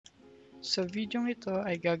Sa video ito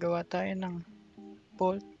ay gagawa tayo ng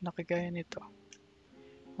bolt na kagaya nito.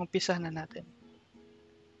 Umpisa na natin.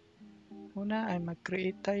 Una ay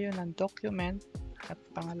mag-create tayo ng document at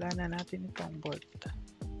pangalanan natin itong bolt.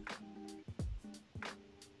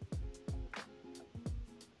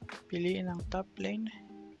 Piliin ang top plane,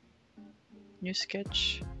 new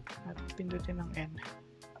sketch at pindutin ang N.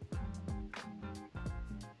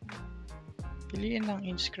 Piliin ang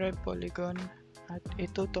inscribe polygon at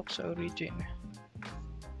itutok sa origin.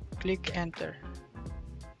 Click enter.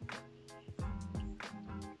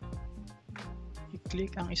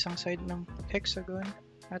 I-click ang isang side ng hexagon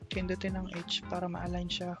at pindutin ang H para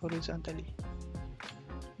ma-align siya horizontally.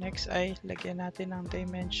 Next ay lagyan natin ng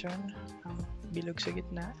dimension ang bilog sa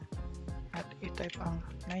gitna at i-type ang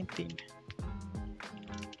 19.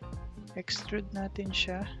 Extrude natin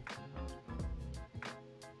siya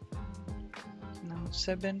ng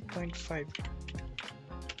 7.5.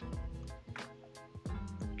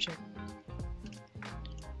 Check.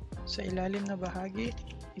 Sa ilalim na bahagi,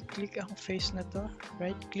 i-click ang face na to,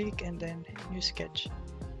 right click and then new sketch.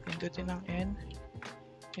 Pindutin ang N,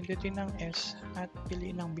 pindutin ang S at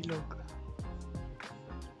piliin ang bilog.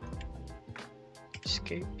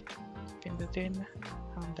 Escape. Pindutin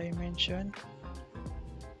ang dimension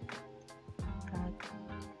at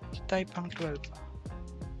i-type ang 12.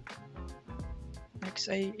 Next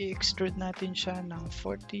ay i-extrude natin siya ng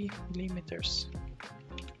 40 mm.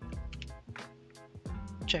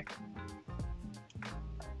 Check.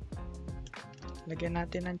 Lagyan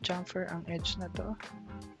natin ng chamfer ang edge na to.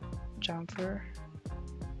 Chamfer.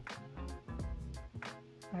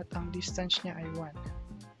 At ang distance niya ay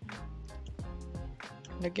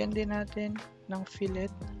 1. Lagyan din natin ng fillet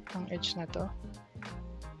ang edge na to.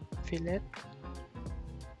 Fillet.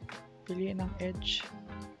 Piliin ang edge.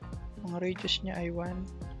 Ang radius niya ay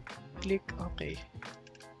 1. Click OK.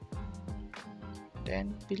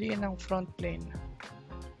 Then, piliin ang front plane.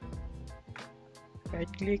 Right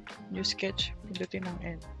click, new sketch, pindutin ang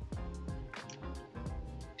N.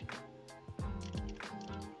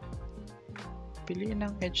 Piliin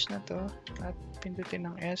ang edge na to at pindutin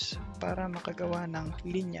ang S para makagawa ng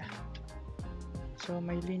linya. So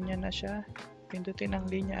may linya na siya. Pindutin ang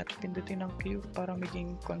linya at pindutin ang Q para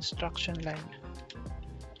maging construction line.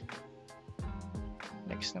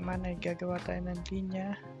 Next naman ay gagawa tayo ng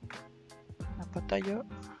linya na patayo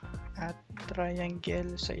at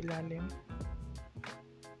triangle sa ilalim.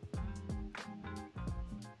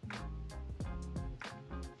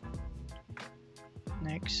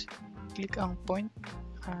 Next, click ang point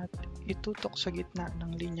at itutok sa gitna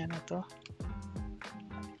ng linya na to.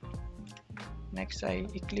 Next ay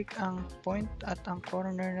i-click ang point at ang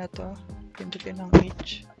corner na to, pindutin ang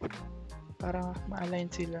H para ma-align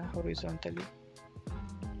sila horizontally.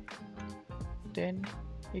 Then,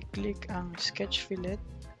 i-click ang sketch fillet,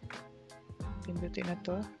 pindutin na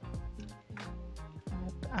to,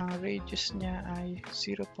 at ang radius niya ay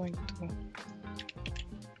 0.2.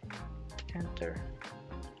 Enter.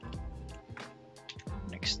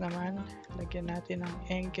 Next naman, lagyan natin ng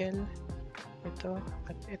angle, ito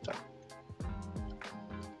at ito.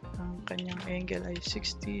 Ang kanyang angle ay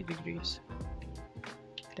 60 degrees.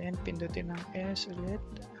 Then, pindutin ng S ulit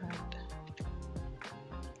at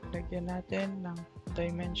lagyan natin ng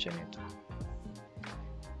dimension ito.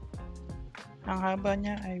 Ang haba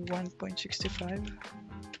niya ay 1.65.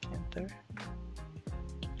 Enter.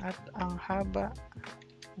 At ang haba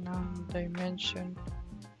ng dimension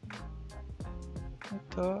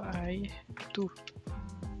ito ay 2.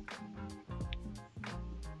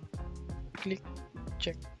 Click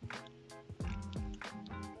check.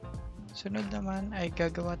 Sunod naman ay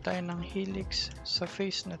gagawa tayo ng helix sa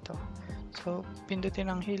face na to. So pindutin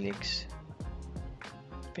ang helix,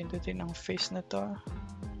 pindutin ang face na to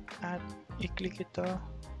at i-click ito,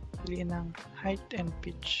 piliin ang height and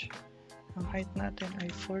pitch. Ang height natin ay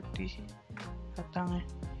 40 at ang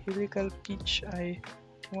helical pitch ay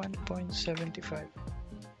 1.75.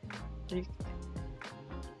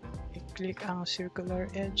 I-click ang circular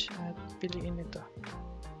edge at piliin ito.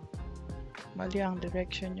 Mali ang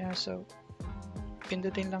direction niya, so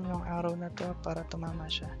pindutin lang yung arrow na to para tumama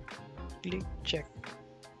siya. Click check.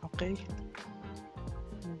 Okay.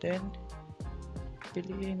 And then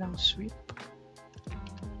piliin ang sweep.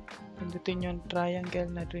 Pindutin yung triangle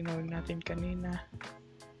na tinawag natin kanina.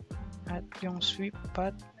 At yung sweep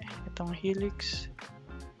path, itong helix,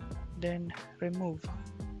 then remove.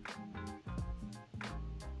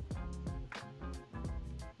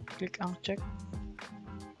 Click ang check.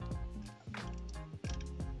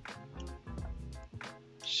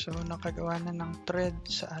 So nakagawa na ng thread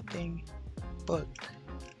sa ating bolt.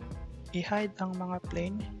 I-hide ang mga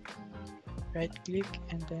plane. right click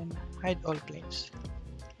and then hide all planes.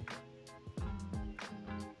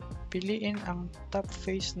 Piliin ang top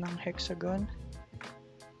face ng hexagon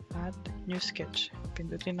at new sketch.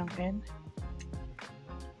 Pindutin ang N.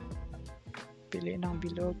 Piliin ang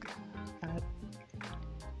bilog at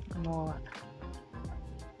gumawa.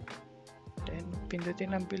 Then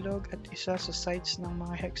pindutin ang bilog at isa sa sides ng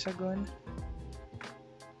mga hexagon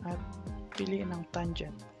at piliin ang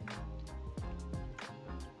tangent.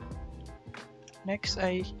 Next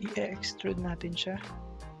ay i-extrude natin siya.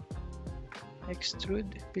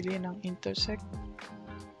 Extrude, piliin ang intersect.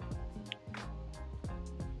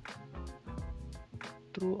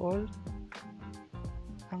 Through all.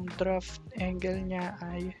 Ang draft angle niya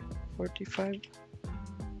ay 45.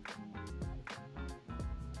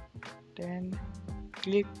 Then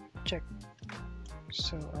click check.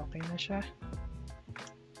 So okay na siya.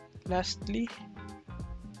 Lastly,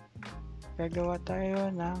 gagawa tayo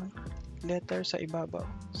ng letter sa ibabaw.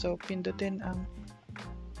 So pindutin ang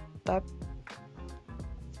top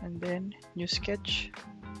and then new sketch,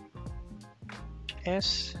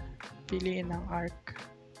 S, piliin ang arc,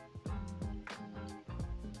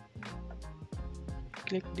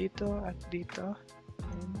 click dito at dito,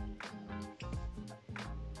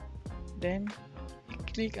 then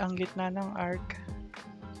i-click ang gitna ng arc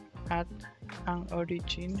at ang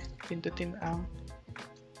origin, pindutin ang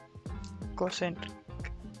concentric,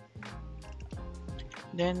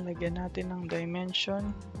 then lagyan natin ng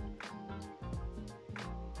dimension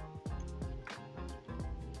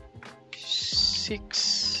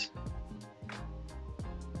 6.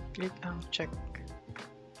 Click ang check.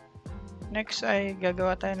 Next ay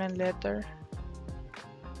gagawa tayo ng letter.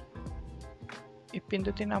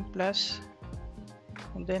 Ipindutin ang plus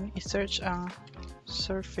and then i-search ang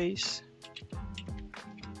surface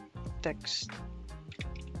text.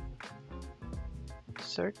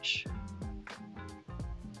 Search.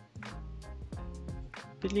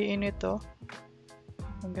 Piliin ito.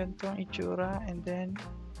 Ang ganitong itsura and then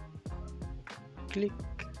click,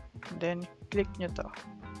 then click nyo to.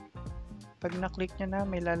 Pag na-click nyo na,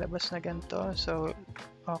 may lalabas na ganito. So,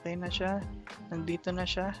 okay na siya. Nandito na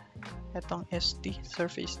siya. Itong ST,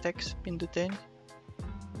 surface text, pindutin.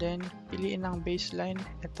 Then, piliin ang baseline.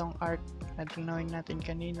 Itong arc na drawing natin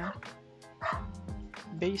kanina.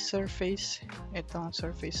 Base surface, itong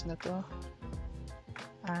surface na to.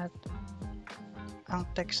 At ang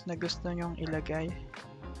text na gusto nyong ilagay.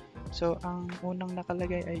 So, ang unang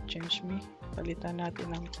nakalagay ay change me. Palitan natin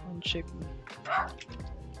ng Onshape me.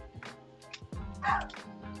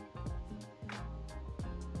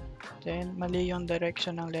 Then, mali yung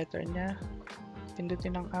direction ng letter niya.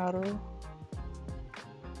 Pindutin ang arrow.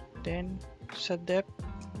 Then, sa depth,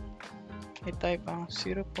 i-type ang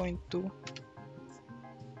 0.2.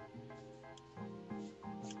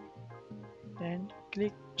 Then,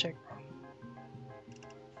 click check.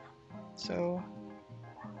 So,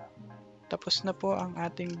 tapos na po ang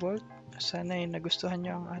ating bolt. Sana ay nagustuhan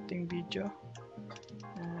nyo ang ating video.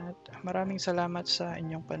 At maraming salamat sa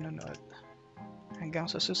inyong panonood. Hanggang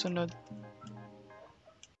sa susunod.